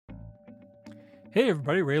Hey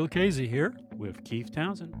everybody, Ray Lucchese here. With Keith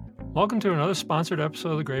Townsend. Welcome to another sponsored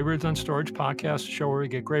episode of the Graybeards on Storage podcast, a show where we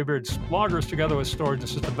get Graybeards bloggers together with storage and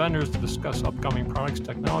system vendors to discuss upcoming products,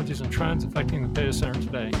 technologies, and trends affecting the data center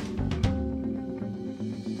today.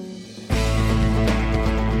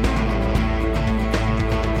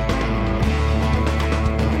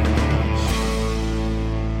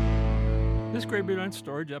 This Graybeard on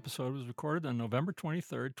Storage episode was recorded on November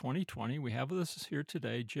 23rd, 2020. We have with us here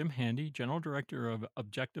today Jim Handy, General Director of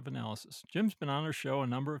Objective Analysis. Jim's been on our show a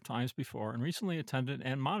number of times before and recently attended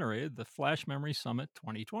and moderated the Flash Memory Summit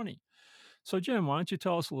 2020. So, Jim, why don't you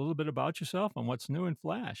tell us a little bit about yourself and what's new in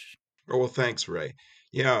Flash? Oh, well, thanks, Ray.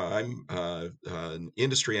 Yeah, I'm an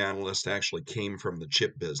industry analyst, actually came from the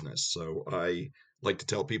chip business. So I like to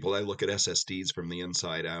tell people I look at SSDs from the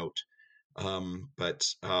inside out. But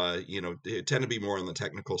they tend to be more on the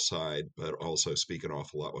technical side, but also speak an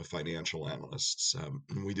awful lot with financial analysts.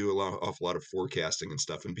 We do awful lot of forecasting and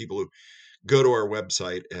stuff. And people who go to our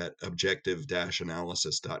website at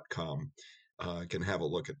objective-analysis.com can have a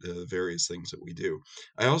look at the various things that we do.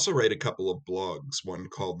 I also write a couple of blogs, one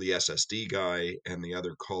called The SSD Guy and the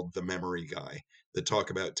other called The Memory Guy, that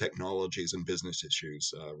talk about technologies and business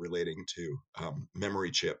issues relating to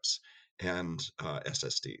memory chips and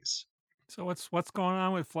SSDs. So, what's going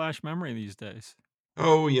on with flash memory these days?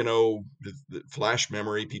 Oh, the flash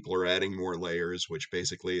memory, people are adding more layers, which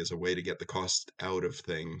basically is a way to get the cost out of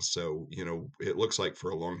things. So, it looks like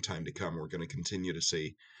for a long time to come, we're going to continue to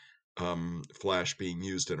see flash being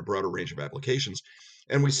used in a broader range of applications.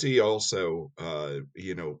 And we see also,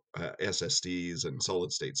 SSDs and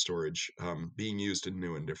solid state storage being used in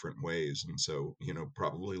new and different ways. And so,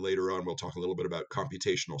 probably later on, we'll talk a little bit about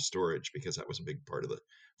computational storage because that was a big part of the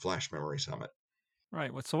Flash Memory Summit. Right.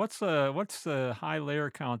 So what's the high layer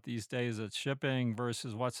count these days that's shipping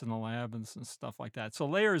versus what's in the lab and stuff like that? So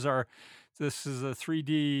layers are this is a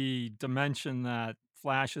 3D dimension that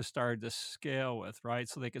Flash has started to scale with, right?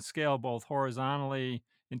 So they can scale both horizontally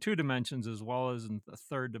in two dimensions as well as in the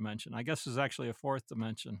third dimension. I guess there's actually a fourth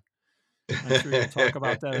dimension. I'm sure you'll talk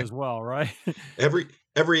about that as well, right? Every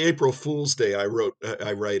April Fool's Day, I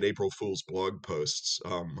write April Fool's blog posts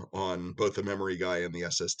on both the memory guy and the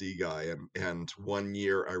SSD guy, and one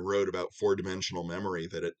year I wrote about four-dimensional memory,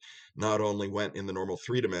 that it not only went in the normal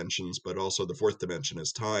three dimensions, but also the fourth dimension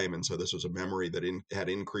is time, and so this was a memory that had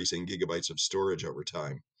increasing gigabytes of storage over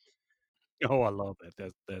time. Oh, I love that.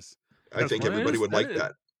 I That's think Well, everybody would that like is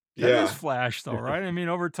that. that is Yeah. Flash though, right? I mean,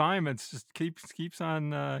 over time, it's just keeps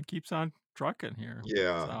on trucking here.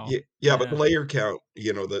 Yeah, So, yeah, but the yeah. layer count,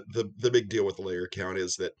 the big deal with the layer count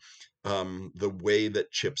is that the way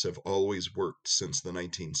that chips have always worked since the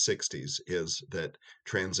 1960s is that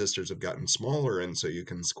transistors have gotten smaller, and so you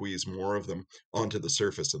can squeeze more of them onto the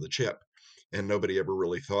surface of the chip. And nobody ever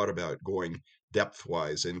really thought about going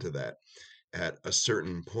depth-wise into that. At a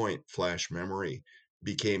certain point, flash memory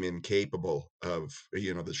became incapable of,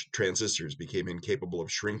 the transistors became incapable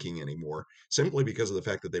of shrinking anymore, simply because of the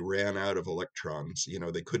fact that they ran out of electrons. They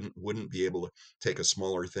wouldn't be able to take a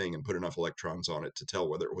smaller thing and put enough electrons on it to tell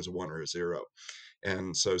whether it was a one or a zero.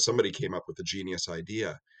 And so somebody came up with the genius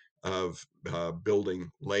idea of building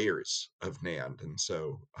layers of NAND. And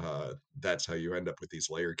so that's how you end up with these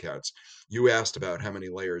layer counts. You asked about how many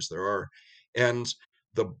layers there are. And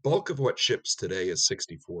the bulk of what ships today is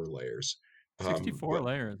 64 layers. 64 But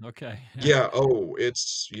layers, okay, yeah. yeah, oh,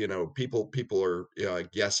 it's, people are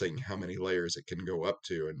guessing how many layers it can go up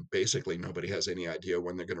to, and basically nobody has any idea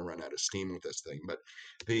when they're going to run out of steam with this thing. But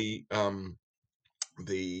the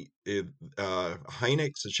the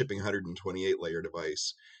Hynix is shipping 128 layer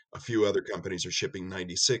device. A few other companies are shipping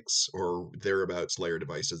 96 or thereabouts layer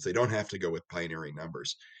devices. They don't have to go with binary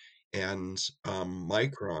numbers. And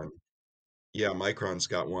Micron, yeah, Micron's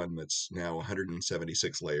got one that's now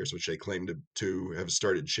 176 layers, which they claim to have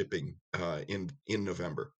started shipping in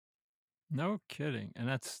November. No kidding, and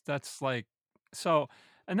that's like so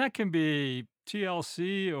and that can be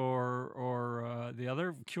TLC or the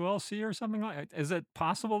other QLC or something like is it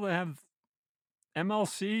possible to have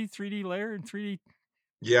MLC, 3D layer and 3D.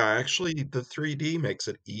 Yeah, actually, the 3D makes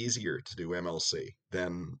it easier to do MLC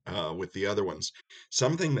than with the other ones.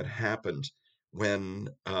 Something that happened when,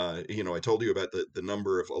 I told you about the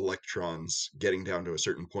number of electrons getting down to a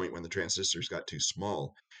certain point when the transistors got too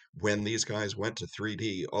small. When these guys went to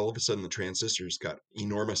 3D, all of a sudden the transistors got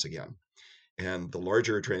enormous again. And the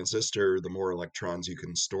larger a transistor, the more electrons you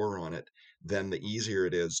can store on it, then the easier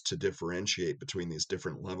it is to differentiate between these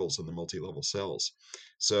different levels in the multi-level cells.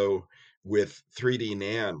 So with 3D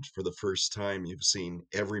NAND, for the first time, you've seen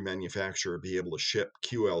every manufacturer be able to ship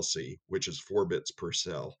QLC, which is 4 bits per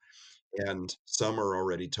cell. and some are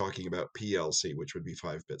already talking about PLC, which would be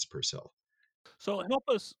 5 bits per cell. So help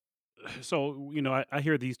us. So I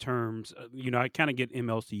hear these terms. I kind of get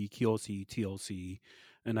MLC, QLC, TLC,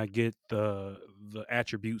 and I get the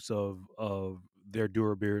attributes of their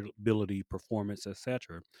durability, performance,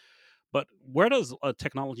 etc. But where does a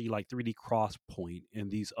technology like 3D XPoint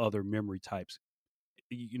and these other memory types,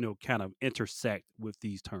 kind of intersect with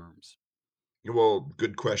these terms? Well,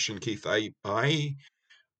 good question, Keith. I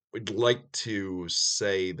would like to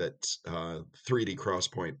say that 3D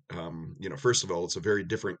Crosspoint, first of all, it's a very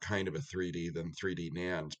different kind of a 3D than 3D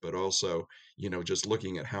NAND, but also, just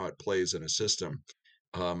looking at how it plays in a system,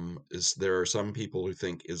 is there are some people who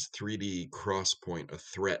think is 3D Crosspoint a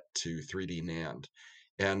threat to 3D NAND?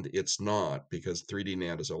 And it's not, because 3D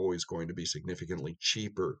NAND is always going to be significantly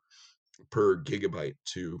cheaper per gigabyte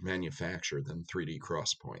to manufacture than 3D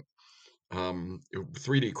Crosspoint.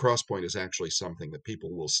 3D Crosspoint is actually something that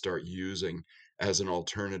people will start using as an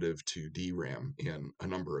alternative to DRAM in a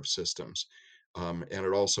number of systems. And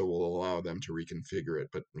it also will allow them to reconfigure it,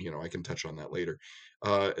 but I can touch on that later.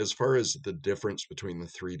 As far as the difference between the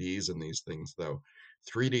 3Ds and these things, though,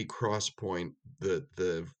 3D Crosspoint,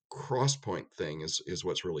 the Crosspoint thing is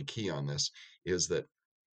what's really key on this, is that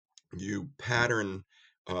you pattern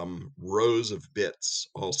rows of bits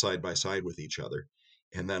all side by side with each other.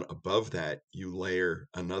 And then above that, you layer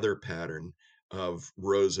another pattern of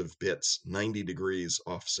rows of bits 90 degrees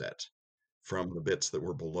offset from the bits that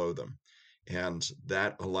were below them. And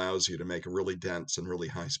that allows you to make a really dense and really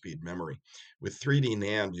high speed memory. With 3D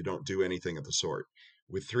NAND, you don't do anything of the sort.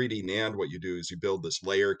 With 3D NAND, what you do is you build this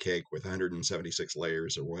layer cake with 176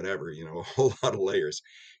 layers or whatever, a whole lot of layers.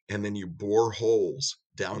 And then you bore holes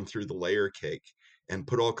down through the layer cake and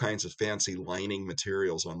put all kinds of fancy lining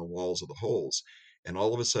materials on the walls of the holes. And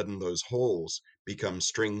all of a sudden, those holes become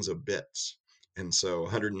strings of bits. And so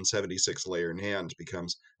 176 layer NAND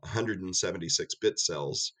becomes 176 bit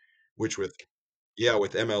cells, which with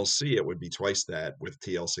MLC, it would be twice that. With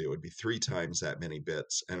TLC, it would be 3 times that many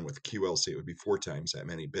bits. And with QLC, it would be 4 times that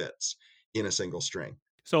many bits in a single string.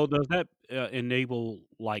 So does that enable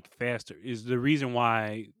like faster? Is the reason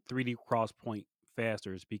why 3D XPoint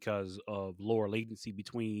faster is because of lower latency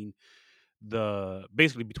between the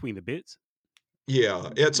bits? Yeah,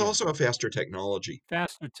 it's Yeah. also a faster technology,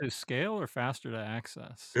 Faster to scale or faster to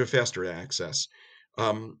access? faster to access.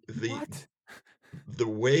 The What? the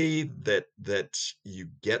way that you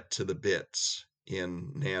get to the bits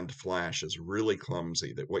in NAND flash is really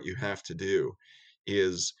clumsy. That what you have to do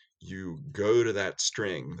is you go to that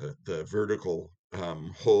string, the vertical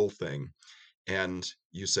hole thing, and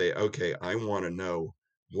you say, okay, I want to know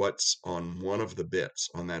what's on one of the bits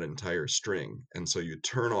on that entire string. And so you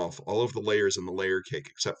turn off all of the layers in the layer cake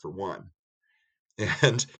except for one.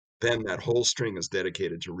 And then that whole string is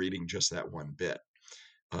dedicated to reading just that one bit.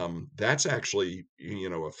 That's actually,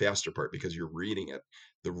 a faster part because you're reading it.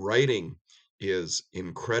 The writing is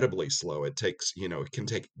incredibly slow. It can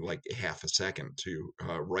take like half a second to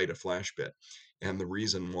write a flash bit. And the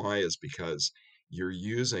reason why is because you're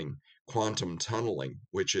using quantum tunneling,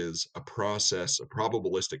 which is a process, a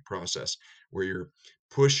probabilistic process, where you're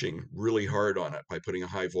pushing really hard on it by putting a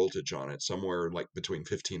high voltage on it, somewhere like between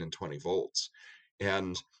 15 and 20 volts,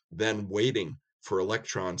 and then waiting for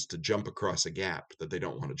electrons to jump across a gap that they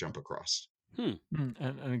don't want to jump across. Hmm.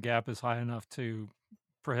 And the gap is high enough to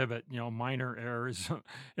prohibit, minor errors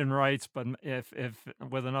in writes, but if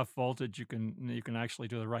with enough voltage, you can actually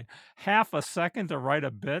do the write. Half a second to write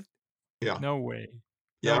a bit? Yeah, No way.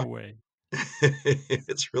 yeah. No way.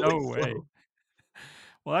 It's really No way. slow.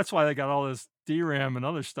 Well, that's why they got all this DRAM and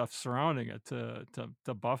other stuff surrounding it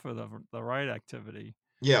to buffer the write activity.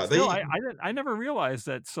 Yeah, Still, they I never realized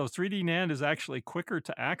that. So 3D NAND is actually quicker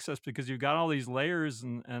to access because you've got all these layers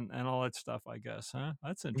and all that stuff, I guess, huh?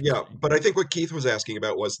 That's Yeah, interesting. but I think what Keith was asking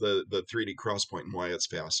about was the 3D Crosspoint and why it's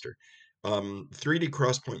faster. 3D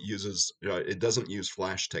Crosspoint it doesn't use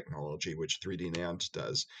flash technology, which 3D NAND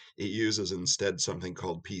does. It uses instead something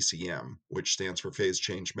called PCM, which stands for phase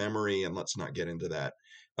change memory, and let's not get into that.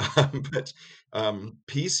 But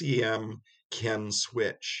PCM can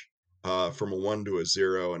switch from a 1 to a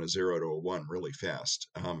 0 and a 0 to a 1 really fast.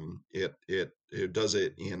 It does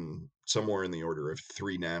it in somewhere in the order of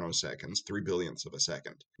 3 nanoseconds, 3 billionths of a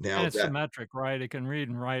second. And Now it's that symmetric, right? It can read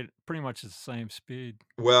and write pretty much at the same speed.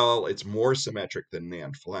 well, it's more symmetric than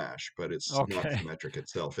NAND flash, but it's not Okay. symmetric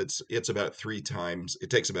itself. It's about 3 times. It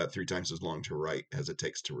takes about 3 times as long to write as it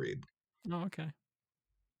takes to read. Oh, okay.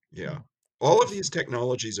 Yeah, Hmm. all of these Interesting.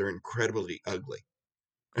 technologies are incredibly ugly.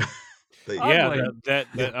 They Yeah, Ugly. that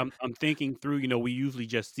yeah I'm thinking through. We usually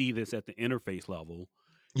just see this at the interface level,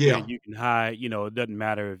 Yeah. and you can hide. It doesn't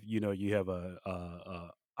matter if you have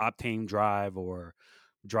a Optane drive or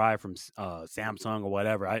drive from Samsung or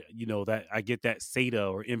whatever. I get that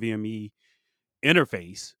SATA or NVMe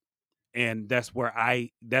interface, and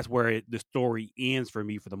the story ends for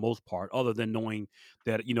me for the most part, other than knowing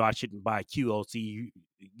that I shouldn't buy QLC.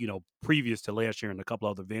 Previous to last year and a couple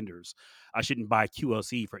other vendors, I shouldn't buy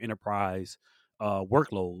QLC for enterprise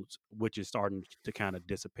workloads, which is starting to kind of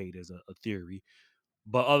dissipate as a theory.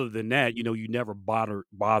 But other than that, you never bother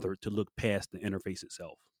to look past the interface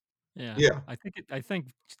itself. Yeah. Yeah. I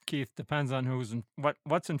think, Keith, depends on who's in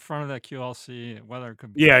what's in front of that QLC, whether it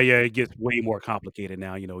could Yeah, be yeah, it gets way more complicated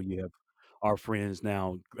now. You have our friends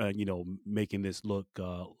now, making this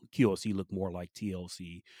QLC look more like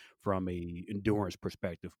TLC from a endurance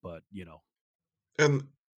perspective. But And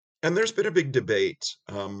there's been a big debate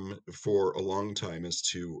for a long time as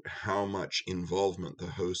to how much involvement the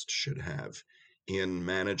host should have in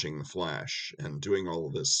managing the flash and doing all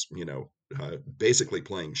of this, basically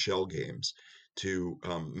playing shell games to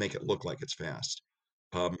make it look like it's fast.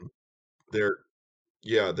 Um, there,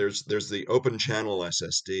 yeah, there's the open channel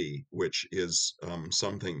SSD, which is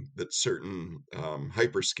something that certain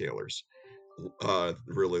hyperscalers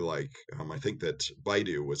really like. I think that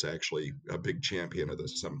Baidu was actually a big champion of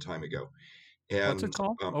this some time ago. what's it And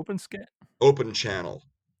called? open channel,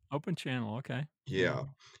 Open channel, okay. Yeah.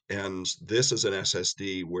 yeah. And this is an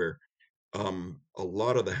SSD where a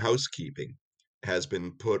lot of the housekeeping has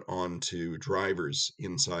been put onto drivers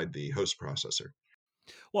inside the host processor.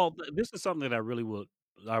 well, this is something that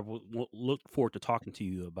I will look forward to talking to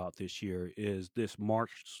you about this year. Is this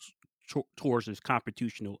march towards this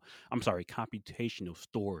computational? I'm sorry, computational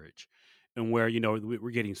storage, and where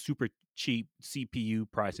we're getting super cheap CPU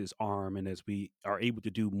prices, ARM, and as we are able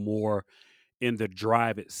to do more in the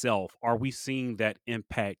drive itself, are we seeing that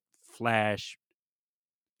impact Flash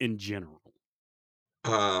in general?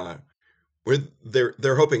 Uh,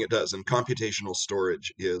 they're hoping it does, and computational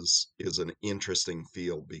storage is an interesting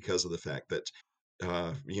field because of the fact that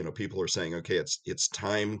people are saying, okay, it's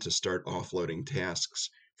time to start offloading tasks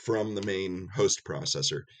from the main host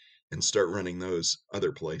processor and start running those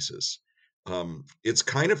other places. It's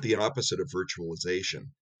kind of the opposite of virtualization,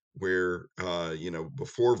 where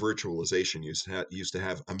before virtualization used to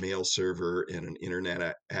have a mail server and an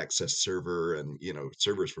internet access server and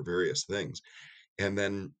servers for various things, and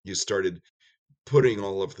then you started putting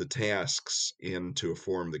all of the tasks into a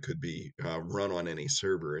form that could be run on any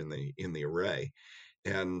server in the array,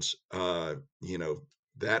 and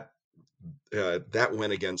that that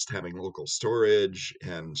went against having local storage,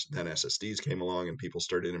 and then SSDs came along and people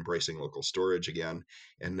started embracing local storage again,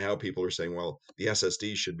 and now people are saying, well, the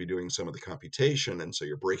SSD should be doing some of the computation, and so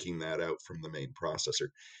you're breaking that out from the main processor.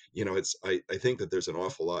 I think that there's an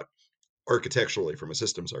awful lot architecturally, from a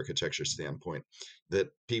systems architecture standpoint, that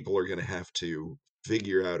people are going to have to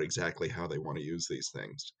figure out exactly how they want to use these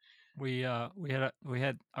things. We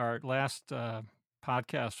had our last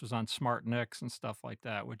podcast was on smart NICs and stuff like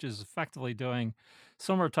that, which is effectively doing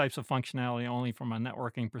similar types of functionality only from a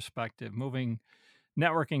networking perspective, moving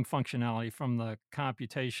networking functionality from the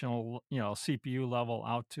computational, CPU level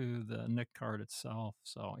out to the NIC card itself.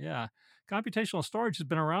 So yeah, computational storage has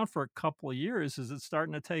been around for a couple of years. Is it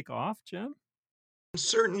starting to take off, Jim?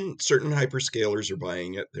 Certain hyperscalers are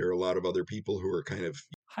buying it. There are a lot of other people who are kind of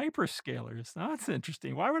Hyperscalers. Now, that's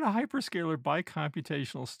interesting. Why would a hyperscaler buy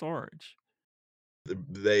computational storage?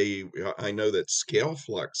 they I know that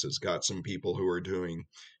Scaleflux has got some people who are doing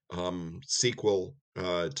SQL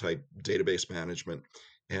type database management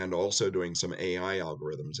and also doing some AI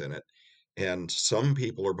algorithms in it. And some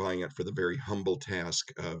people are buying it for the very humble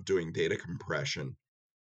task of doing data compression.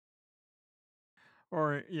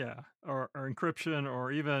 Or yeah, or encryption,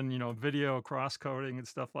 or even video cross coding and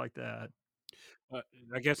stuff like that. Uh,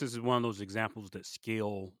 I guess this is one of those examples that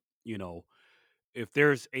scale. You know, if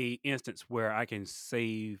there's a instance where I can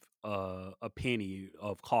save a penny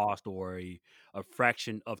of cost or a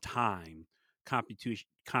fraction of time,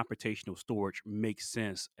 computational storage makes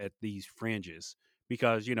sense at these fringes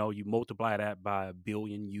because you multiply that by a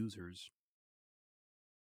billion users.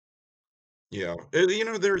 Yeah,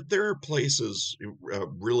 there are places,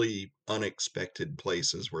 really unexpected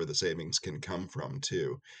places where the savings can come from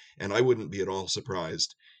too, and I wouldn't be at all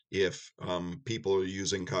surprised if people are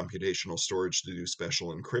using computational storage to do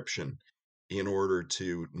special encryption in order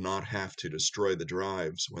to not have to destroy the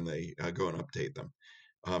drives when they go and update them.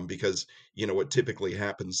 Because what typically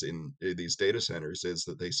happens in these data centers is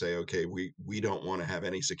that they say, okay, we don't want to have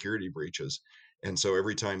any security breaches, and so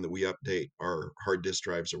every time that we update our hard disk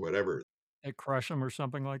drives or whatever, They crush them or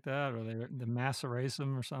something like that, or they mass erase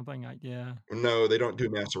them or something, yeah. No, they don't do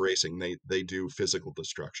mass erasing, they do physical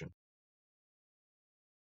destruction.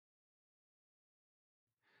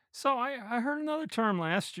 So I heard another term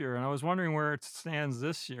last year, and I was wondering where it stands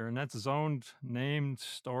this year, and that's zoned named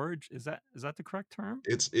storage. Is that the correct term?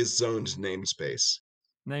 It's zoned namespace.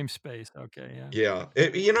 Namespace, okay, yeah. Yeah,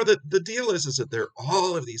 you know, the deal is that there are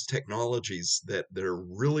all of these technologies that are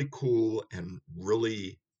really cool and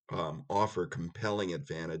really, offer compelling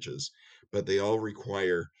advantages, but they all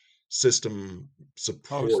require system Host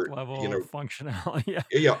support, you level know. functionality, yeah.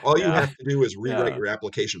 Yeah, all you Yeah, have to do is rewrite yeah. your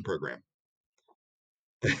application program.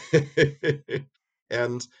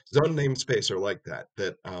 And zone namespace are like that,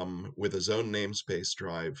 with a zone namespace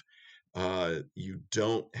drive, you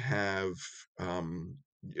don't have,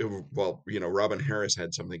 well, you know, Robin Harris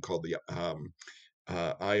had something called the,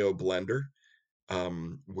 IO blender,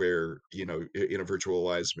 where, you know, in a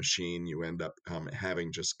virtualized machine, you end up,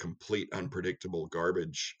 having just complete unpredictable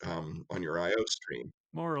garbage, on your IO stream.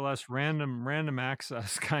 More or less random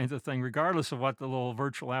access kinds of thing, regardless of what the little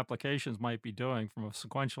virtual applications might be doing from a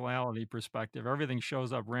sequentiality perspective. Everything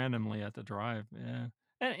shows up randomly at the drive, yeah.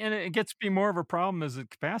 And it gets to be more of a problem as the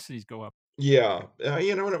capacities go up. Yeah,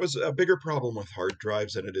 you know, and it was a bigger problem with hard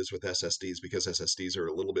drives than it is with SSDs because SSDs are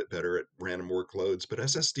a little bit better at random workloads, but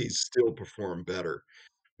SSDs still perform better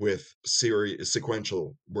with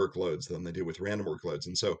sequential workloads than they do with random workloads.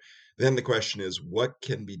 And so then the question is, what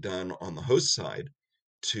can be done on the host side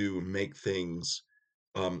to make things,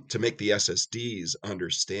 to make the SSDs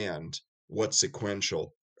understand what's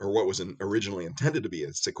sequential or what was originally intended to be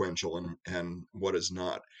a sequential and what is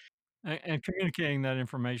not. And communicating that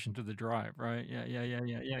information to the drive, right? Yeah, yeah, yeah,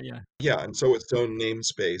 yeah, yeah, yeah. Yeah, and so its own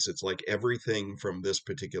namespace, it's like everything from this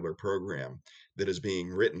particular program that is being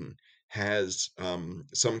written has,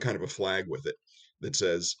 some kind of a flag with it that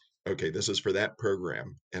says, "Okay, this is for that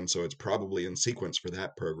program," and so it's probably in sequence for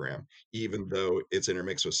that program, even though it's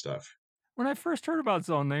intermixed with stuff. When I first heard about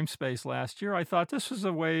zone namespace last year, I thought this was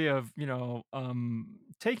a way of,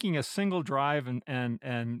 taking a single drive and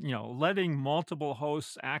letting multiple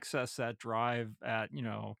hosts access that drive at,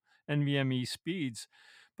 NVMe speeds.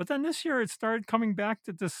 But then this year it started coming back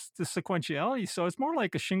to this sequentiality. So it's more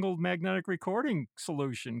like a shingled magnetic recording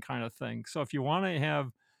solution kind of thing. So if you want to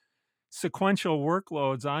have sequential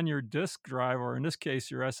workloads on your disk drive, or in this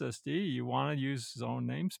case, your SSD, you want to use zone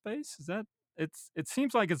namespace? It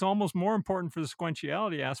seems like it's almost more important for the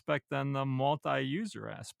sequentiality aspect than the multi-user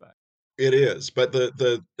aspect. It is, but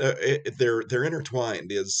they're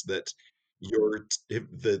intertwined, is that your t if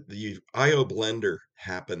the IO blender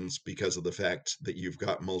happens because of the fact that you've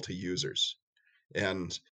got multi-users.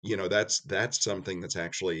 And, you know, that's something that's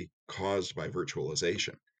actually caused by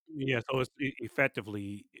virtualization. Yeah, so it's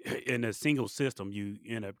effectively in a single system, you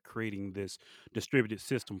end up creating this distributed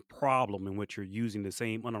system problem in which you're using the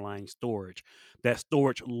same underlying storage. That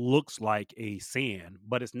storage looks like a SAN,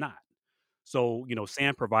 but it's not. So,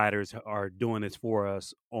 SAN providers are doing this for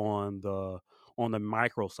us on the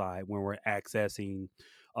micro side when we're accessing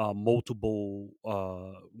multiple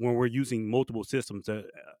when we're using multiple systems to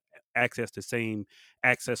access the same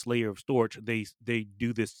access layer of storage. They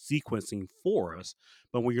do this sequencing for us.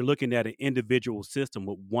 But when you're looking at an individual system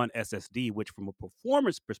with one SSD, which from a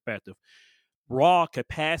performance perspective, raw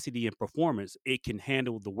capacity and performance, it can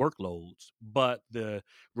handle the workloads, but the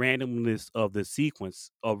randomness of the sequence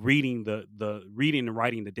of reading the reading and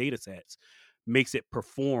writing the data sets makes it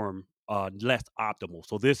perform less optimal.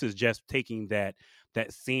 So this is just taking that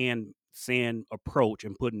sand approach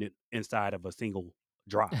and putting it inside of a single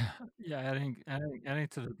drive. Yeah, adding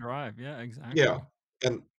to the drive. Yeah, Yeah, exactly.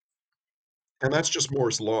 and that's just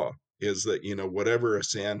Moore's law, is that, you know, whatever a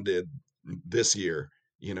SAN did this year,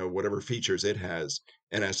 you know, whatever features it has,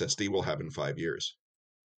 an SSD will have in 5 years.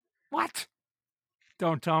 What?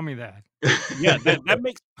 Don't tell me that. Yeah, that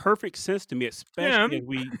makes perfect sense to me, Tim?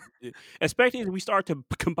 especially as we start to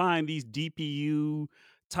combine these DPU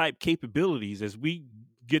type capabilities as we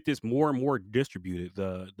get this more and more distributed,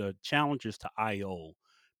 the challenges to IO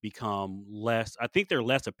become less. I think they're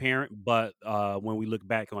less apparent, but when we look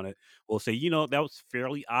back on it, we'll say, that was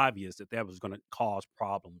fairly obvious that was going to cause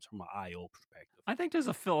problems from an IO perspective. I think there's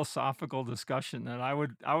a philosophical discussion that I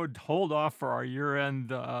would hold off for our year-end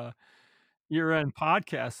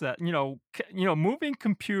podcast that, moving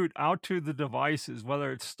compute out to the devices,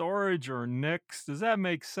 whether it's storage or NICs, does that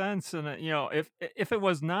make sense? And, if it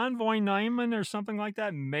was non-void Neumann or something like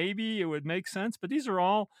that, maybe it would make sense. But these are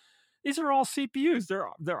all CPUs.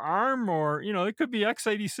 They're ARM, or, it could be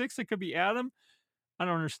x86, it could be Atom. I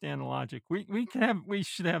don't understand the logic. We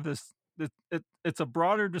should have it's a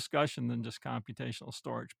broader discussion than just computational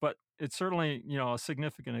storage, but it's certainly, a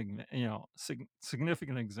significant,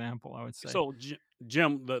 significant example, I would say. So,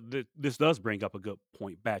 Jim, this does bring up a good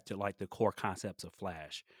point back to like the core concepts of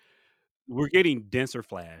Flash. We're getting denser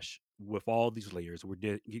Flash with all these layers.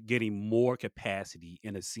 We're getting more capacity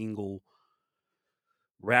in a single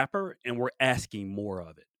wrapper, and we're asking more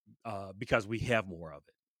of it because we have more of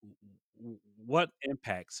it. What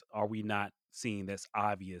impacts are we not seeing that's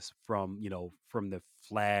obvious from from the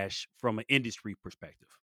Flash from an industry perspective?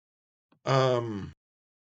 Um,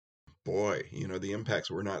 Boy, the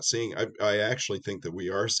impacts we're not seeing. I actually think that we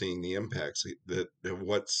are seeing the impacts that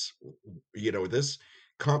what's this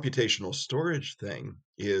computational storage thing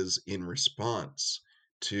is in response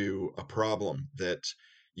to a problem that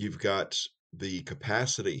you've got the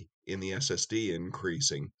capacity in the SSD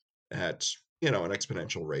increasing at, an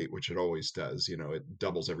exponential rate, which it always does. It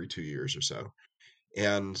doubles every 2 years or so.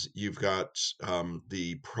 And you've got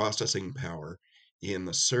the processing power in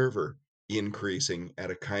the server increasing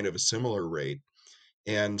at a kind of a similar rate,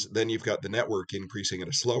 and then you've got the network increasing at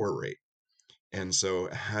a slower rate. And so,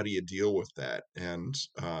 how do you deal with that? And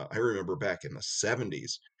I remember back in the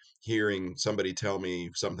 70s hearing somebody tell me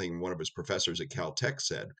something one of his professors at Caltech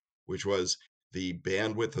said, which was the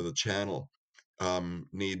bandwidth of the channel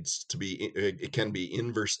needs to be, it can be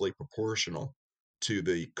inversely proportional to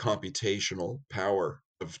the computational power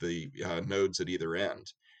of the nodes at either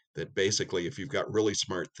end. That basically, if you've got really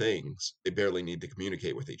smart things, they barely need to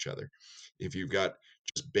communicate with each other. If you've got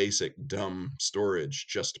just basic dumb storage,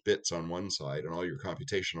 just bits on one side and all your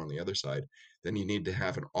computation on the other side, then you need to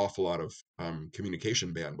have an awful lot of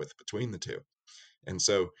communication bandwidth between the two. And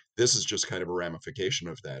so this is just kind of a ramification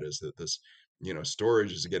of that, is that this,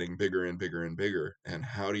 storage is getting bigger and bigger and bigger. And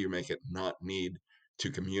how do you make it not need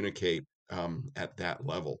to communicate at that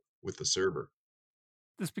level with the server?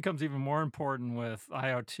 This becomes even more important with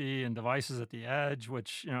IoT and devices at the edge,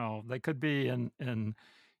 which, they could be in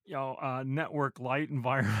network light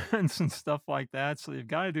environments and stuff like that. So you've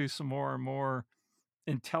got to do some more and more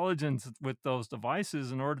intelligence with those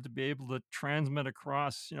devices in order to be able to transmit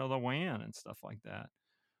across, the WAN and stuff like that,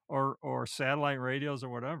 or satellite radios or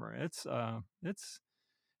whatever. It's an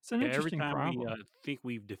Yeah, every interesting time we problem. think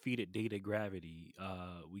we've defeated data gravity,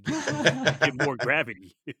 we get more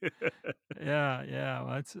gravity. Yeah, yeah,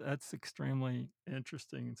 well, that's extremely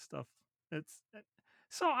interesting and stuff. It's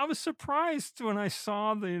so I was surprised when I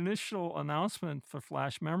saw the initial announcement for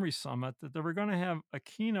Flash Memory Summit that they were going to have a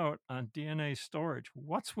keynote on DNA storage.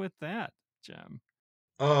 What's with that, Jim?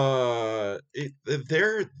 They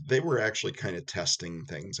were actually kind of testing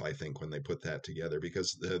things, I think, when they put that together,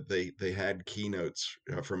 because they had keynotes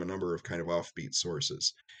from a number of kind of offbeat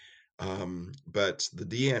sources. But the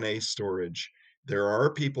DNA storage, there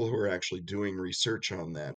are people who are actually doing research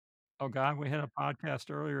on that. Oh God, we had a podcast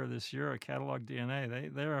earlier this year, a Catalog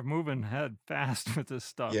DNA. They're moving ahead fast with this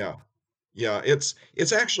stuff. Yeah. Yeah, it's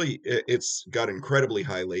actually it's got incredibly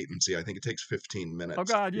high latency. I think it takes 15 Oh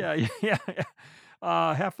minutes God, to. yeah, yeah,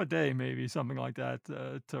 yeah. Half a day, maybe something like that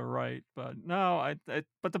to write. But no,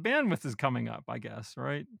 but the bandwidth is coming up, I guess,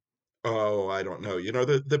 right? Oh, I don't know.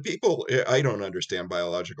 The people, I don't understand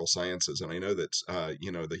biological sciences, and I know that,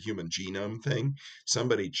 the human genome thing,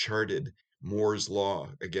 somebody charted Moore's law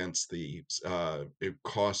against the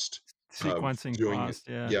cost of Sequencing doing it. cost,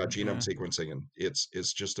 yeah, Yeah, genome yeah. sequencing, and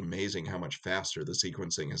it's just amazing how much faster the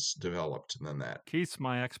sequencing has developed than that. Keith's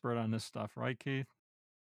my expert on this stuff, right, Keith?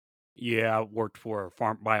 Yeah, I worked for a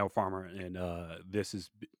biopharma, and this has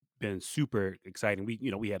been super exciting.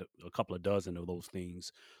 We had a couple of dozen of those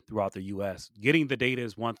things throughout the U.S. Getting the data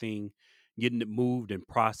is one thing, getting it moved and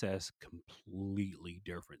processed completely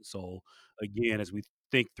different. So again, as we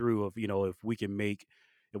think through of if we can make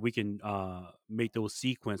those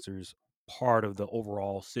sequencers part of the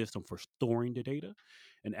overall system for storing the data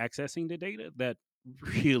and accessing the data, that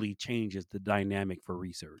really changes the dynamic for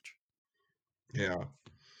research. Yeah.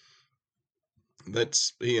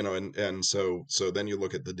 And so then you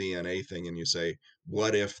look at the DNA thing and you say,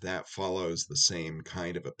 what if that follows the same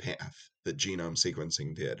kind of a path that genome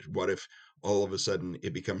sequencing did? What if all of a sudden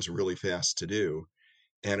it becomes really fast to do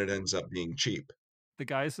and it ends up being cheap? The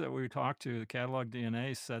guys that we talked to, the Catalog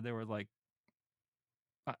DNA, said they were like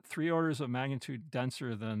 3 orders of magnitude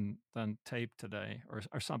denser than tape today,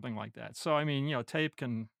 or something like that. So I mean, tape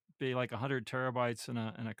can be like 100 terabytes in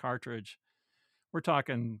a cartridge. We're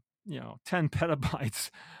talking, 10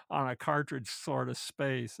 petabytes on a cartridge sort of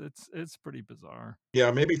space. It's pretty bizarre. Yeah,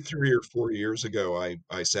 maybe 3 or 4 years ago,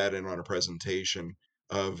 I sat in on a presentation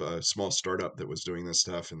of a small startup that was doing this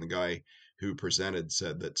stuff, and the guy who presented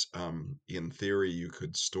said that in theory you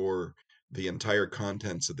could store the entire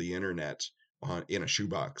contents of the internet on in a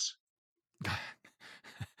shoebox.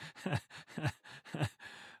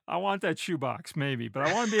 I want that shoebox maybe, but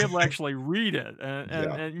I wanna be able to actually read it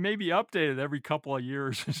Yeah. and maybe update it every couple of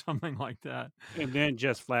years or something like that. And then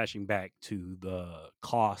just flashing back to the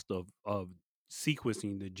cost of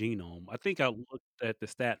sequencing the genome, I think I looked at the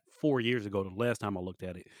stat 4 years ago, the last time I looked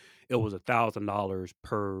at it, it was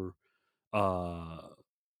 $1,000 uh,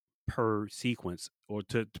 per sequence or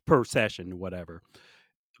per session, whatever.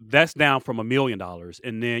 That's down from $1,000,000,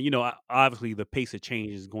 and then, obviously, the pace of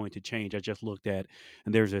change is going to change. I just looked at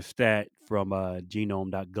and there's a stat from,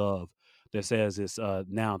 genome.gov that says it's,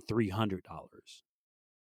 now $300.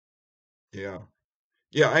 Yeah.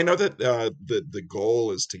 Yeah, I know that, the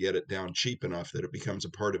goal is to get it down cheap enough that it becomes a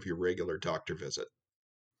part of your regular doctor visit.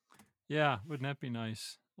 Yeah, wouldn't that be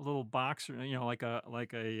nice? A little box or, like a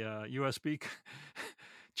USB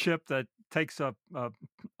chip that takes a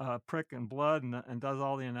prick and blood and does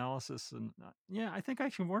all the analysis and, yeah, I think I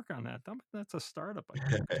should work on that. That's a startup, I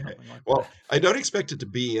think, or something like that. Well, I don't expect it to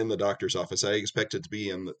be in the doctor's office. I expect it to be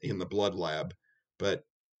in the blood lab, but,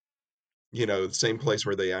 the same place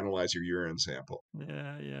where they analyze your urine sample.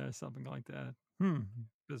 Yeah, yeah, something like that.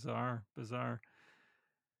 Bizarre, bizarre.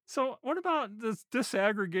 So, what about this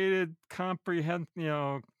disaggregated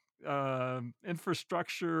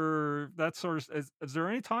infrastructure, that sort of is there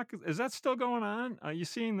any talk is that still going on? Are you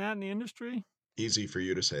seeing that in the industry? Easy for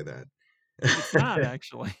you to say that. It's not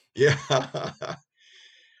actually. Yeah.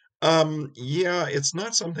 Yeah, it's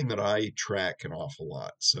not something that I track an awful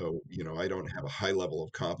lot. So, I don't have a high level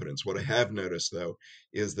of confidence. What I have noticed, though,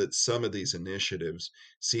 is that some of these initiatives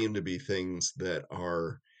seem to be things that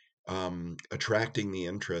are attracting the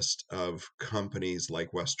interest of companies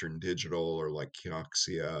like Western Digital or like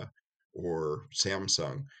Kioxia or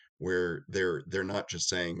Samsung, where they're not just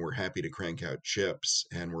saying we're happy to crank out chips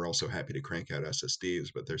and we're also happy to crank out SSDs,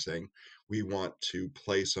 but they're saying we want to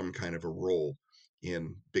play some kind of a role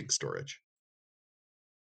in big storage.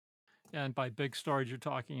 And by big storage, you're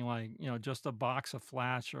talking like, just a box of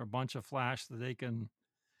flash or a bunch of flash that they can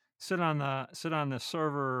sit on the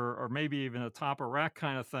server or maybe even a top of rack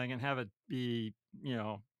kind of thing and have it be, you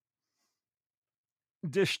know,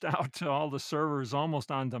 dished out to all the servers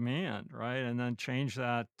almost on demand, right? And then change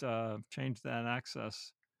that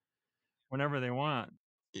access whenever they want.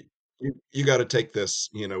 Y- you got to take this,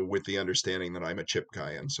 with the understanding that I'm a chip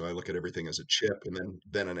guy, and so I look at everything as a chip, and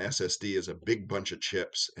then an SSD is a big bunch of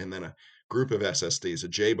chips, and then a group of SSDs, a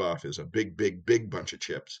JBOF is a big, big, big bunch of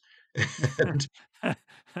chips, and yeah,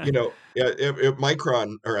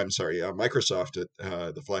 Micron, or I'm sorry, Microsoft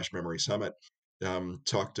at the Flash Memory Summit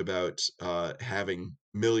talked about having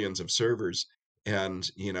millions of servers, and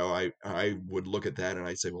I would look at that and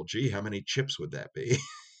I'd say, well, gee, how many chips would that be?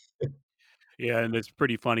 Yeah, and it's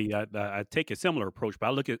pretty funny. I take a similar approach, but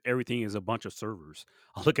I look at everything as a bunch of servers.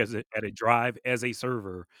 I look at a drive as a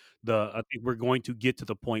server. I think we're going to get to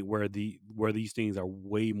the point where these things are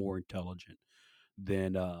way more intelligent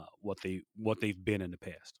than what they've been in the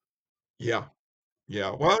past. Yeah.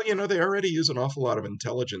 Yeah, well, they already use an awful lot of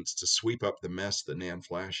intelligence to sweep up the mess that NAND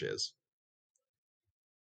flash is.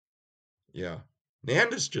 Yeah.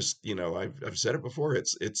 NAND is just, I've said it before,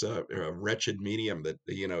 it's a wretched medium that,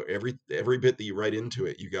 every bit that you write into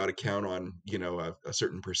it, you got to count on, a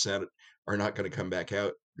certain percent are not going to come back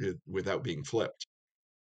out without being flipped.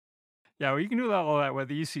 Yeah, well, you can do all that with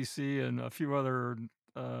ECC and a few other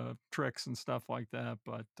tricks and stuff like that.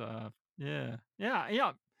 But yeah, yeah,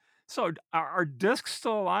 yeah. So are discs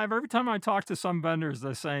still alive? Every time I talk to some vendors,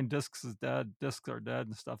 they're saying discs is dead, discs are dead,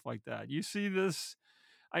 and stuff like that. You see this?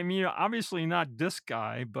 I mean, you're obviously not disc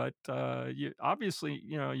guy, but you obviously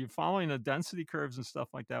you're following the density curves and stuff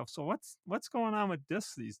like that. So what's going on with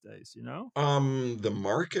discs these days? The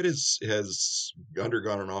market has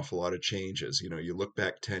undergone an awful lot of changes. You look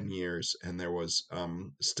back 10 years and there was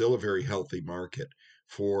still a very healthy market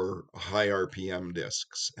for high RPM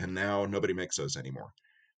disks, and now nobody makes those anymore.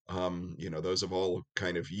 Those have all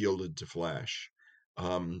kind of yielded to flash.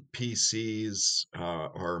 PCs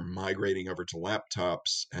are migrating over to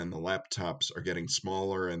laptops, and the laptops are getting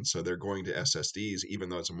smaller, and so they're going to SSDs, even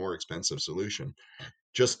though it's a more expensive solution,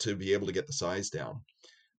 just to be able to get the size down.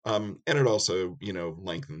 And it also,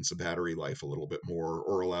 lengthens the battery life a little bit more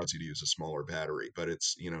or allows you to use a smaller battery, but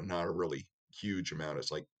it's, not a really huge amount.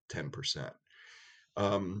 It's like 10%.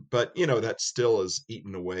 But that still is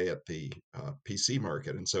eaten away at the PC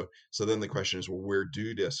market, and so then the question is, well, where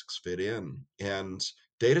do disks fit in? And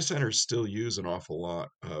data centers still use an awful lot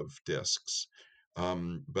of disks,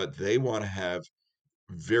 but they want to have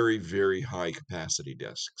very, very high capacity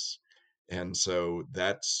disks. And so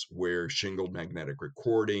that's where shingled magnetic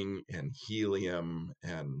recording and helium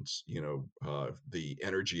and, the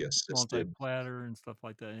energy assisted. Multi-platter and stuff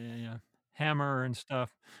like that, yeah, yeah. Hammer and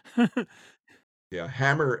stuff. Yeah,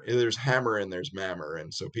 hammer, there's hammer and there's mammer,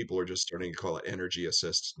 and so people are just starting to call it energy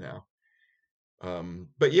assist now.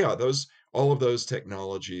 But yeah, those all of those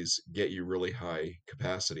technologies get you really high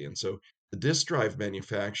capacity. And so the disk drive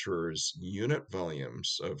manufacturers' unit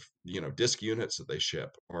volumes of, disk units that they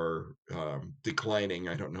ship are declining.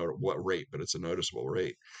 I don't know at what rate, but it's a noticeable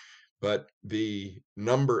rate. But the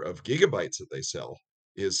number of gigabytes that they sell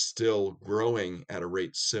is still growing at a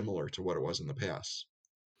rate similar to what it was in the past.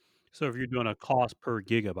 So if you're doing a cost per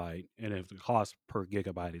gigabyte, and if the cost per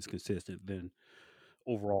gigabyte is consistent, then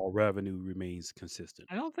overall revenue remains consistent.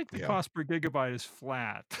 I don't think the Yeah. cost per gigabyte is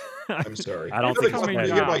flat. I'm sorry. I don't It's No, the think it's coming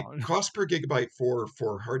stagnant. down. cost per gigabyte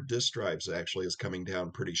for hard disk drives actually is coming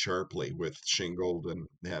down pretty sharply with shingled and,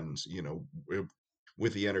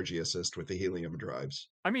 with the energy assist with the helium drives.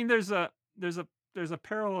 I mean, there's a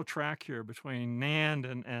parallel track here between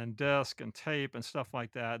NAND and disk and tape and stuff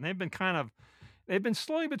like that, and they've been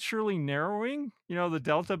slowly but surely narrowing, the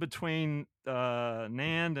delta between,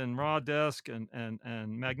 NAND and raw disk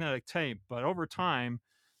and magnetic tape, but over time,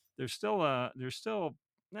 there's still I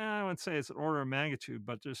wouldn't say it's an order of magnitude,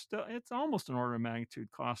 but it's almost an order of magnitude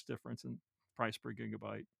cost difference in price per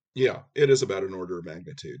gigabyte. Yeah, it is about an order of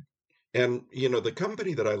magnitude. And, the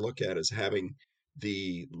company that I look at as having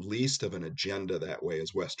the least of an agenda that way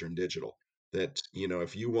is Western Digital. That,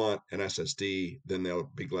 if you want an SSD, then they'll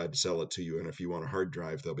be glad to sell it to you. And if you want a hard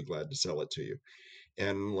drive, they'll be glad to sell it to you.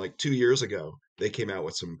 And like 2 years ago, they came out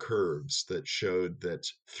with some curves that showed that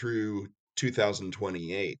through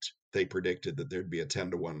 2028, they predicted that there'd be a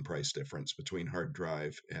 10-to-1 price difference between hard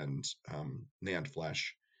drive and NAND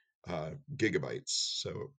flash gigabytes.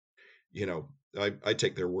 So, I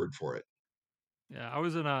take their word for it. Yeah, I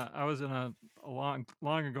was in a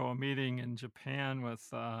long ago a meeting in Japan with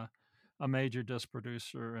a major disc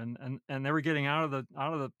producer, and they were getting out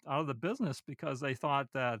of the business because they thought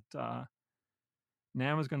that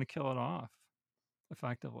NAM was going to kill it off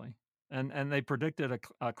effectively, and they predicted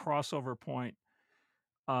a crossover point,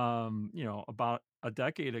 about a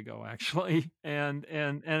decade ago actually, and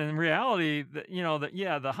in reality, that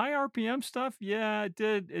yeah, the high RPM stuff, yeah, it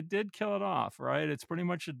did kill it off, right? It's pretty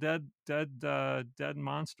much a dead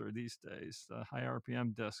monster these days, the high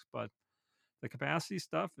RPM disc, but the capacity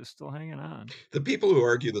stuff is still hanging on. The people who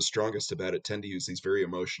argue the strongest about it tend to use these very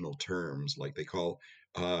emotional terms, like they call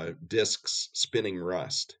discs spinning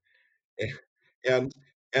rust. And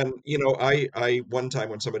I one time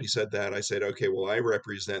when somebody said that, I said, okay, well, I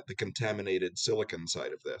represent the contaminated silicon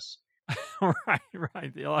side of this. Right,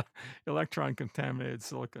 right. The electron contaminated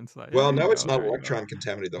silicon side. Well, There you no, it's go. not There you go. electron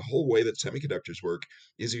contaminated. The whole way that semiconductors work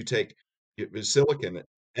is you take silicon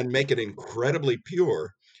and make it incredibly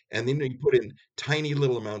pure, and then you put in tiny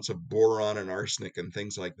little amounts of boron and arsenic and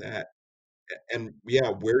things like that. And yeah,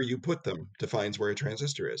 where you put them defines where a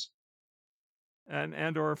transistor is.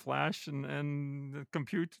 And or flash and the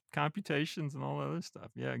computations and all that other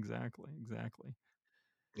stuff. Yeah, exactly, exactly.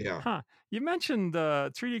 Yeah. Huh. You mentioned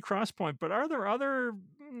 3D XPoint, but are there other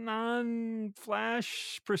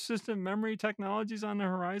non-flash persistent memory technologies on the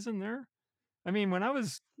horizon there? I mean, when I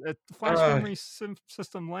was at the Flash Uh, Memory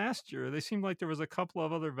System last year, they seemed like there was a couple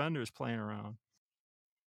of other vendors playing around.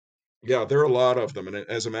 yeah, there are a lot of them, and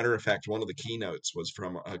as a matter of fact, one of the keynotes was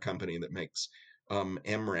from a company that makes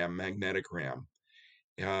MRAM, magnetic RAM.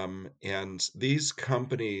 And these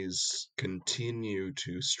companies continue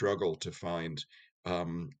to struggle to find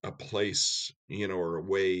a place, or a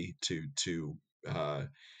way to uh,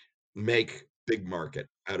 make big market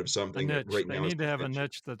out of A something that niche. right They now is need to a have a niche.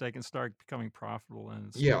 niche that they can start becoming profitable in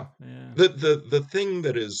and Yeah. stuff. Yeah. The thing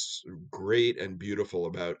that is great and beautiful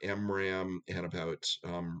about MRAM and about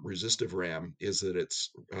resistive RAM is that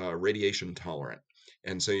it's radiation tolerant.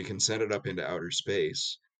 And so you can send it up into outer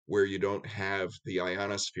space where you don't have the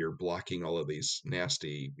ionosphere blocking all of these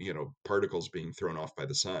nasty, particles being thrown off by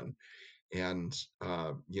the sun. And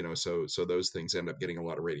so those things end up getting a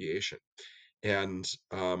lot of radiation. And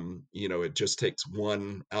it just takes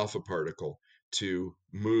one alpha particle to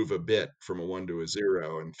move a bit from a 1 to a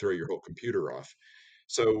 0 and throw your whole computer off.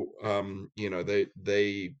 So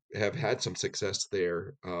they have had some success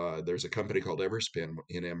there. There's a company called Everspin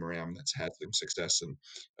in MRAM that's had some success in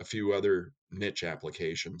a few other niche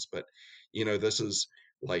applications, but this is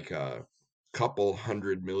like a couple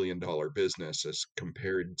 $100 million business as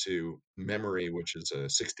compared to memory, which is a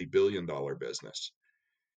 $60 billion business.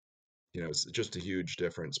 It's just a huge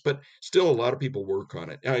difference, but still a lot of people work on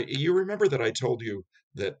it. You remember that I told you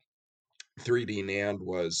that 3D NAND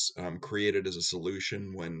was created as a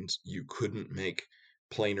solution when you couldn't make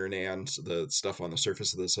planar NAND, the stuff on the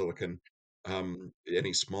surface of the silicon,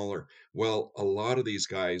 any smaller. Well, a lot of these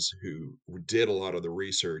guys who did a lot of the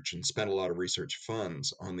research and spent a lot of research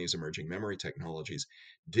funds on these emerging memory technologies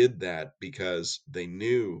did that because they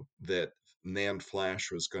knew that NAND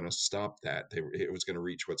flash was going to stop that. It was going to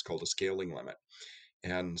reach what's called a scaling limit.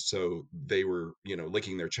 And so they were,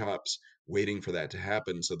 licking their chops, waiting for that to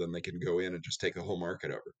happen so then they can go in and just take the whole market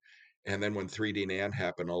over. And then when 3D NAND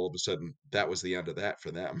happened, all of a sudden that was the end of that for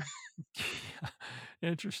them.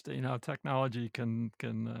 Interesting how technology can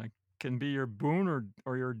be your boon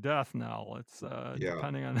or your death now. It's, Yeah.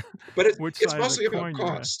 depending on But it's which it's side of the mostly about coin you're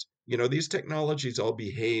at. cost. These technologies all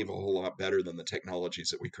behave a whole lot better than the technologies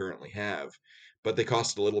that we currently have, but they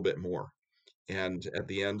cost a little bit more. And at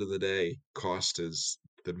the end of the day, cost is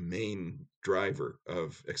the main driver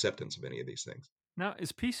of acceptance of any of these things. Now,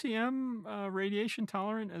 is PCM, radiation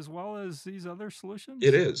tolerant as well as these other It solutions?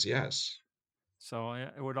 is, yes. So,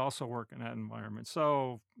 it would also work in that environment.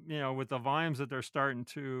 So, with the volumes that they're starting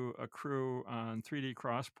to accrue on 3D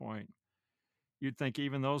XPoint, you'd think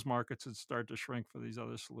even those markets would start to shrink for these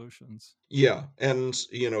other solutions. Yeah, and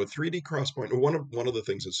 3D Crosspoint, one of the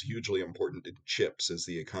things that's hugely important in chips is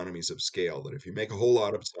the economies of scale, that if you make a whole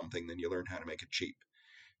lot of something, then you learn how to make it cheap.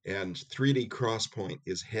 And 3D Crosspoint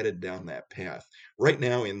is headed down that path. Right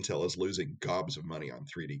now, Intel is losing gobs of money on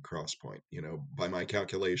 3D Crosspoint. By my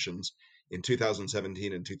calculations, in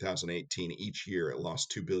 2017 and 2018, each year it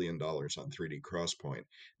lost $2 billion on 3D Crosspoint.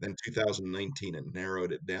 Then 2019, it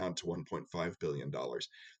narrowed it down to $1.5 billion.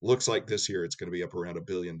 Looks like this year it's going to be up around $1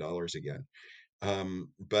 billion again.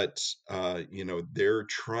 But they're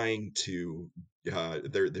trying to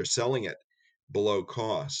they're selling it below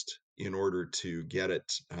cost in order to get it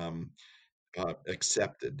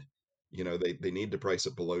accepted. They need to price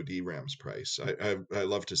it below DRAM's price. I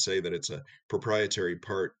love to say that it's a proprietary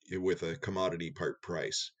part with a commodity part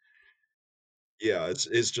price. Yeah,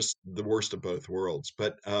 it's just the worst of both worlds.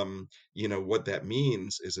 But what that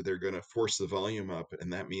means is that they're going to force the volume up,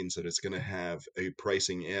 and that means that it's going to have a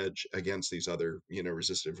pricing edge against these other,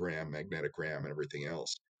 resistive RAM, magnetic RAM, and everything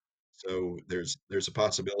else. So there's a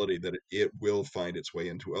possibility that it will find its way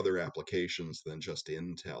into other applications than just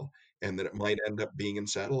Intel, and that it might end up being in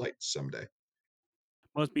satellites someday.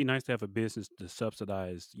 Must be nice to have a business to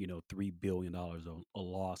subsidize, $3 billion of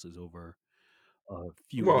losses over a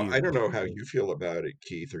few Well, I don't years know how you because feel about it,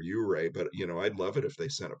 Keith, or you, Ray, but I'd love it if they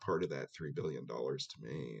sent a part of that $3 billion to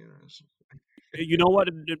me. you know what?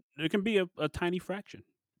 It can be a tiny fraction,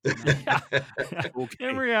 and I'm Yeah. Yeah. In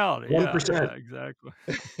okay. reality, yeah, 1%. yeah, exactly.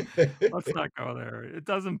 Let's not go there. It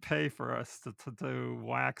doesn't pay for us to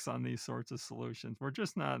wax on these sorts of solutions. We're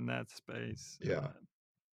just not in that space. Yeah.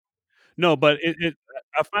 No, but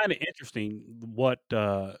I find it interesting what,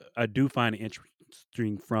 I do find it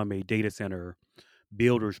interesting from a data center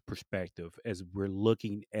builder's perspective as we're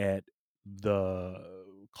looking at the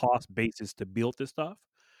cost basis to build this stuff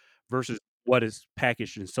versus what is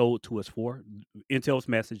packaged and sold to us for. Intel's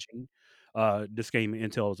messaging, disclaimer,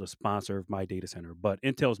 Intel is a sponsor of my data center, but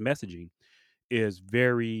Intel's messaging is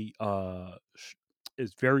very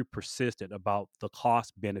persistent about the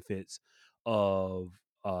cost benefits of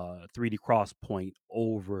 3D Crosspoint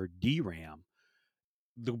over DRAM.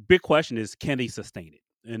 The big question is, can they sustain it?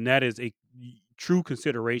 And that is a true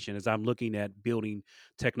consideration as I'm looking at building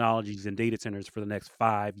technologies and data centers for the next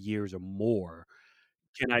 5 years or more.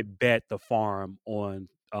 Can I bet the farm on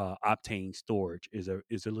Optane storage is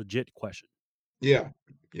a legit question. Yeah,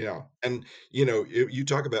 yeah, and, you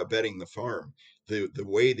talk about betting the farm. The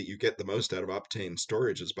way that you get the most out of Optane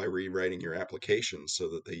storage is by rewriting your application so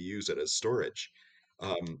that they use it as storage.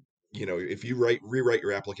 If you rewrite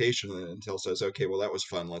your application and Intel says, "Okay, well, that was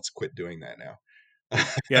fun, let's quit doing that now."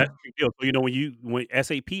 Yeah, that's a big deal. So, when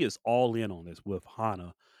SAP is all in on this with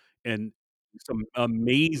HANA and some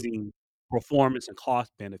amazing performance and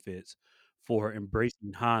cost benefits for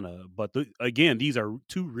embracing HANA, but again, these are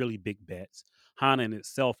 2 really big bets. HANA in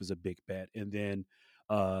itself is a big bet, and then,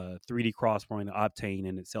 3D Crosspoint and Optane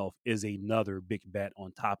in itself is another big bet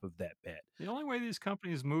on top of that bet. The only way these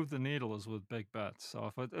companies move the needle is with big bets.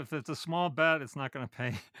 So if it's a small bet, it's not going to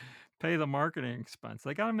pay pay the marketing expense.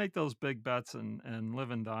 They got to make those big bets and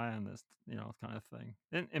live and die on this, kind of thing.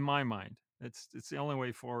 In my mind, it's the only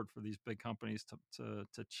way forward for these big companies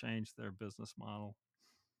to change their business model.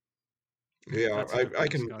 But Yeah, that's a I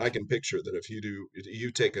different can I discussion. can picture that if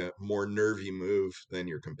you take a more nervy move than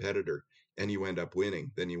your competitor and you end up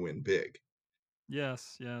winning, then you win big.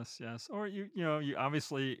 Yes, yes, yes. Or you know, you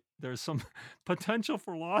obviously there's some potential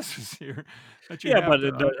for losses here that you Yeah, have but to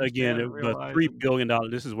again, understand and the realize and $3 billion.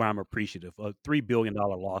 This is where I'm appreciative. A $3 billion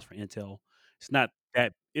loss for Intel. It's not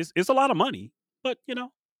that. It's a lot of money, but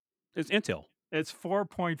it's Intel. it's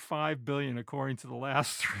 4.5 billion according to the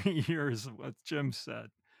last 3 years of what Jim said.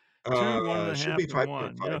 2, one and a Should half, be and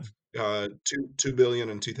 1. 5.5. Yeah. 2 billion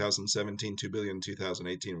in 2017, 2 billion in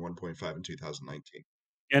 2018, 1.5 in 2019.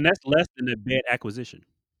 And that's less than a bad acquisition.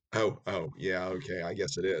 Oh, yeah, okay, I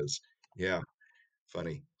guess it is. Yeah,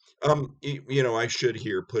 funny. I should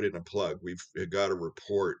here put in a plug. We've got a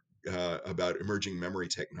report about emerging memory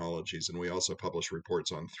technologies, and we also publish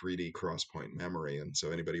reports on 3D cross-point memory. And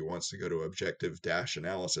so anybody who wants to go to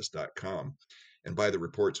objective-analysis.com and buy the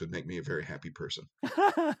reports would make me a very happy person.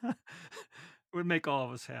 Would make all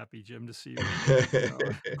of us happy, Jim, to see you know,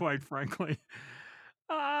 quite frankly.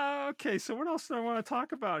 Okay, so what else do I wanna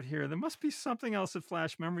talk about here? There must be something else at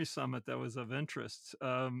Flash Memory Summit that was of interest.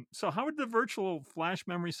 So how would the virtual Flash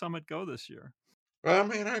Memory Summit go this year?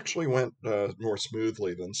 It actually went more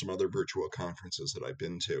smoothly than some other virtual conferences that I've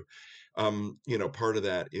been to. Part of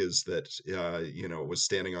that is that it was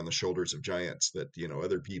standing on the shoulders of giants that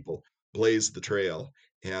other people blazed the trail,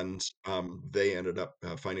 and they ended up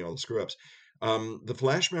finding all the screw ups. The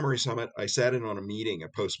Flash Memory Summit, I sat in on a meeting, a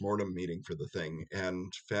post-mortem meeting for the thing,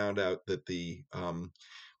 and found out that the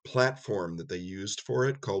platform that they used for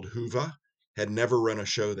it, called Huva, had never run a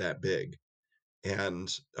show that big, and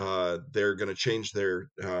they're going to change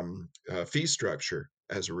their fee structure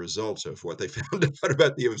as a result of what they found out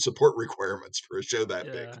about the support requirements for a show that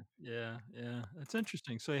big. Yeah, yeah, yeah. That's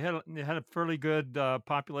interesting. So you had a fairly good,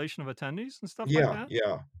 population of attendees and stuff like Yeah, that?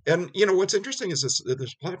 yeah. And what's interesting is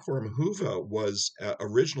this platform Huva was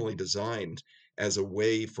originally designed as a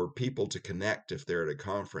way for people to connect if they're at a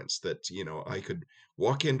conference, that I could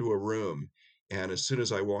walk into a room, and as soon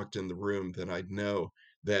as I walked in the room, then I'd know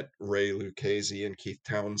that Ray Lucchese and Keith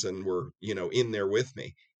Townsend were in there with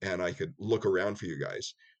me, and I could look around for you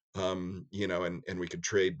guys. And we could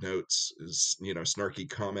trade notes, snarky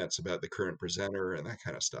comments about the current presenter and that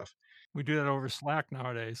kind of stuff. We do that over Slack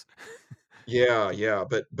nowadays. Yeah, yeah,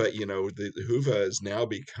 but the Whova has now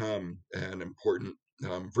become an important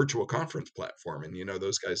virtual conference platform, and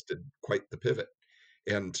those guys did quite the pivot.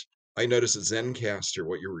 And I noticed that Zencaster,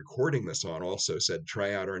 what you're recording this on, also said,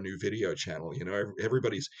 "Try out our new video channel."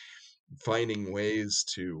 Everybody's finding ways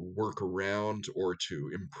to work around or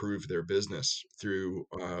to improve their business through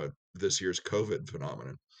this year's COVID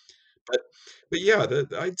phenomenon. But but yeah,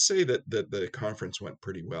 I'd say that the conference went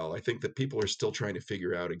pretty well. I think that people are still trying to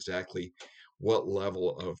figure out exactly what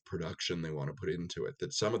level of production they want to put into it.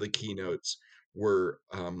 That some of the keynotes were,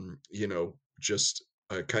 just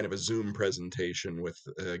a kind of a Zoom presentation with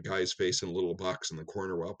a guy's face in a little box in the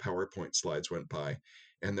corner while PowerPoint slides went by,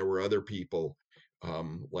 and there were other people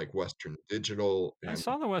like Western Digital I and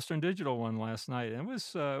saw the Western Digital one last night, and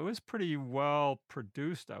it was pretty well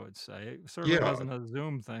produced, I would say. It certainly yeah, wasn't a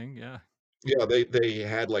Zoom thing, yeah. yeah, they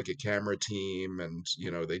had like a camera team, and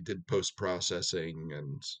they did post processing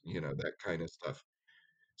and that kind of stuff.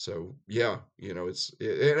 So yeah, and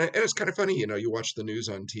it's kind of funny, you watch the news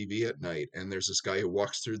on TV at night, and there's this guy who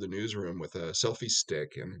walks through the newsroom with a selfie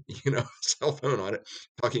stick and a cell phone on it,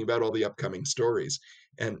 talking about all the upcoming stories,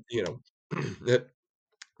 and it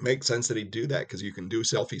makes sense that he'd do that because you can do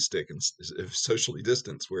selfie stick and socially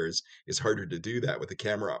distance, whereas it's harder to do that with a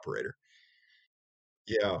camera operator.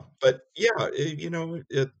 Yeah, but yeah, I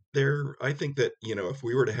think that, if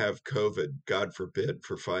we were to have COVID, God forbid,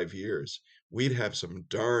 for 5 years, we'd have some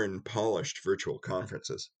darn polished virtual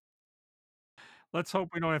conferences. Let's hope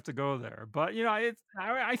we don't have to go there, but, I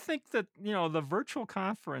think that, the virtual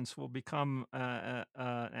conference will become, an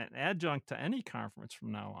adjunct to any conference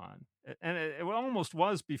from now on, and it almost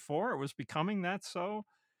was before, it was becoming that so,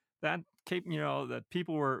 that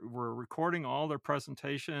people were recording all their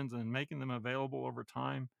presentations and making them available over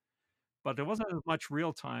time. But there wasn't as much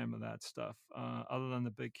real time of that stuff, other than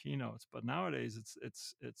the big keynotes, but nowadays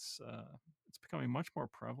it's becoming much more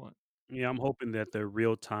prevalent. Yeah, I'm hoping that the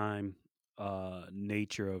real time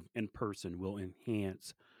nature of in person will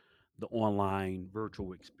enhance the online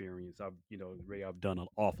virtual experience. Ray, I've done an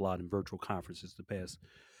awful lot in virtual conferences the past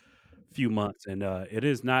few months, and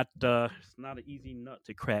it's not an easy nut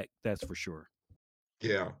to crack. That's for sure.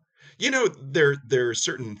 Yeah. There are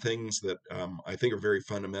certain things that, I think are very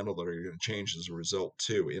fundamental that are gonna change as a result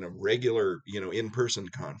too. In a regular, in-person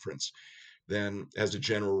conference, then as a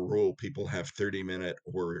general rule, people have 30-minute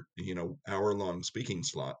or, hour-long speaking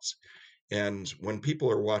slots. And when people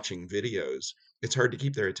are watching videos, it's hard to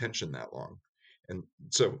keep their attention that long. And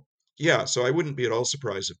so Yeah, so I wouldn't be at all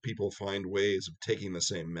surprised if people find ways of taking the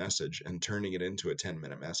same message and turning it into a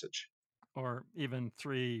 10-minute message. Or even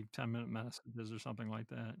 3 10-minute messages or something like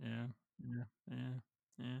that. Yeah. Yeah. Yeah.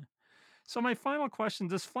 Yeah. So my final question,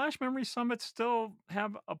 does Flash Memory Summit still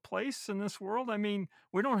have a place in this world? I mean,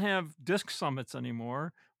 we don't have disk summits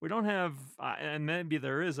anymore. We don't have and maybe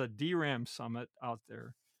there is a DRAM summit out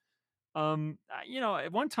there.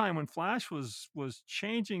 At one time when Flash was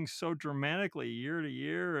changing so dramatically year to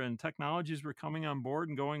year and technologies were coming on board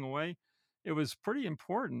and going away, it was pretty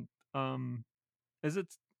important. Is it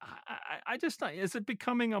I just is it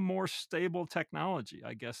becoming a more stable technology,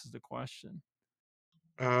 I guess is the question.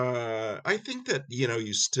 I think that,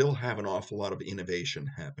 you still have an awful lot of innovation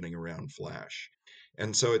happening around Flash.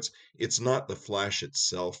 And so it's not the Flash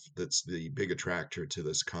itself that's the big attractor to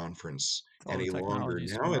this conference It's all the any longer. technology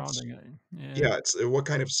Now it's surrounding it. Yeah. yeah, it's what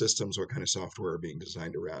kind of systems, what kind of software are being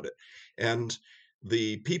designed around it. And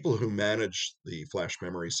the people who manage the Flash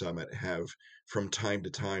Memory Summit have from time to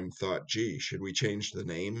time thought, gee, should we change the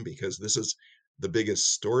name? Because this is the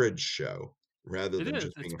biggest storage show rather It than is.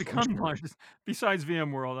 just It's being a Flash become memory. largest besides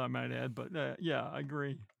VMworld, I might add, but, yeah, I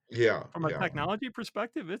agree. Yeah, From a yeah. technology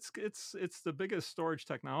perspective, it's the biggest storage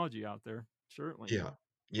technology out there, certainly. Yeah,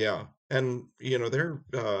 yeah, and, they're,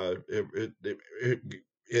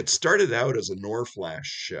 it started out as a NOR Flash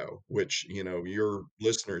show, which, your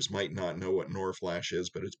listeners might not know what NOR Flash is,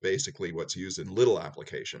 but it's basically what's used in little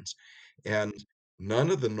applications, and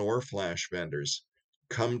none of the NOR Flash vendors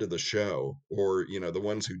come to the show, or, the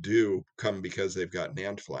ones who do come because they've got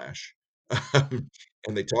NAND Flash,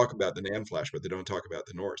 and they talk about the NAND Flash, but they don't talk about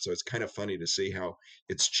the NOR, so it's kind of funny to see how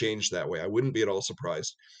it's changed that way. I wouldn't be at all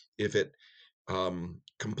surprised if it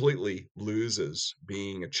completely loses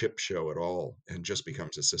being a chip show at all and just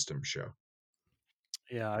becomes a system show.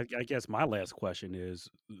 Yeah, I guess my last question is,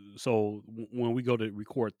 so when we go to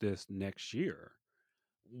record this next year,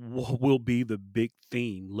 what will be the big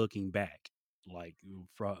theme looking back, like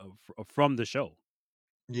from the show?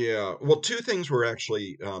 Yeah, well, two things were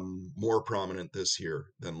actually more prominent this year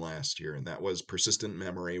than last year, and that was persistent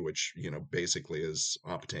memory, which basically is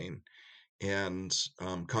Optane, and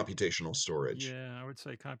computational storage. Yeah, I would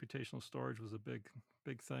say computational storage was a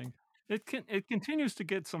big thing. It continues to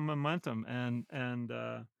get some momentum and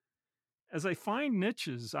as I find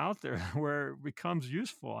niches out there where it becomes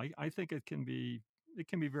useful, I think it can be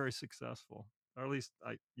very successful. Or at least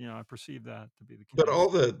I perceive that to be the But case. all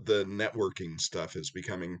the networking stuff is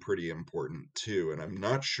becoming pretty important too, and I'm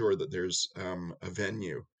not sure that there's a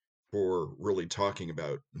venue for really talking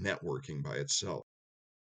about networking by itself.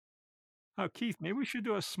 Oh, Keith, maybe we should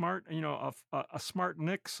do a smart, a smart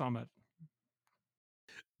Nick summit.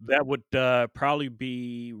 That would probably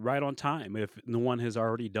be right on time if no one has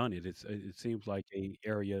already done it. It seems like a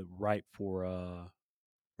area ripe for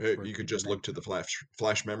You could people just look next. to the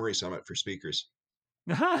Flash Memory Summit for speakers.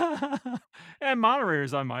 And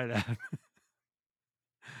moderators, I might add.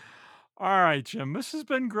 All right, Jim, this has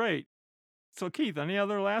been great. So, Keith, any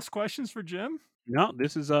other last questions for Jim? No,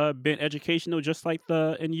 this has been educational, just like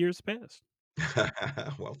the in years past.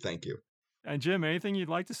 Well, thank you. And Jim, anything you'd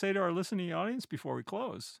like to say to our listening audience before we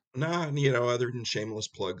close? Nah, other than shameless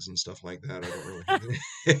plugs and stuff like that, I don't really have any.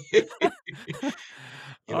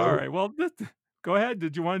 You All know? right. Well, go ahead.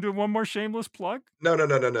 Did you want to do one more shameless plug? No, no,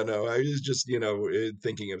 no, no, no, no. I was just,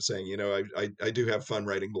 thinking of saying, I do have fun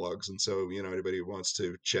writing blogs, and so, anybody who wants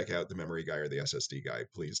to check out the memory guy or the SSD guy,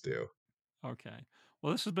 please do. Okay.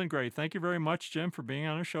 Well, this has been great. Thank you very much, Jim, for being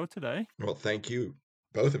on our show today. Well, thank you,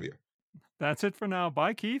 both of you. That's it for now.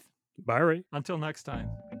 Bye, Keith. Bye, Ray. Until next time.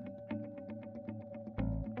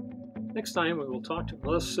 Next time, we will talk to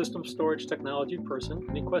another system storage technology person.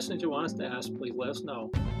 Any questions you want us to ask, please let us know.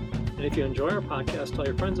 And if you enjoy our podcast, tell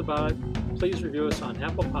your friends about it. Please review us on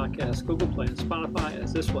Apple Podcasts, Google Play, and Spotify,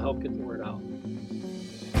 as this will help get the word out.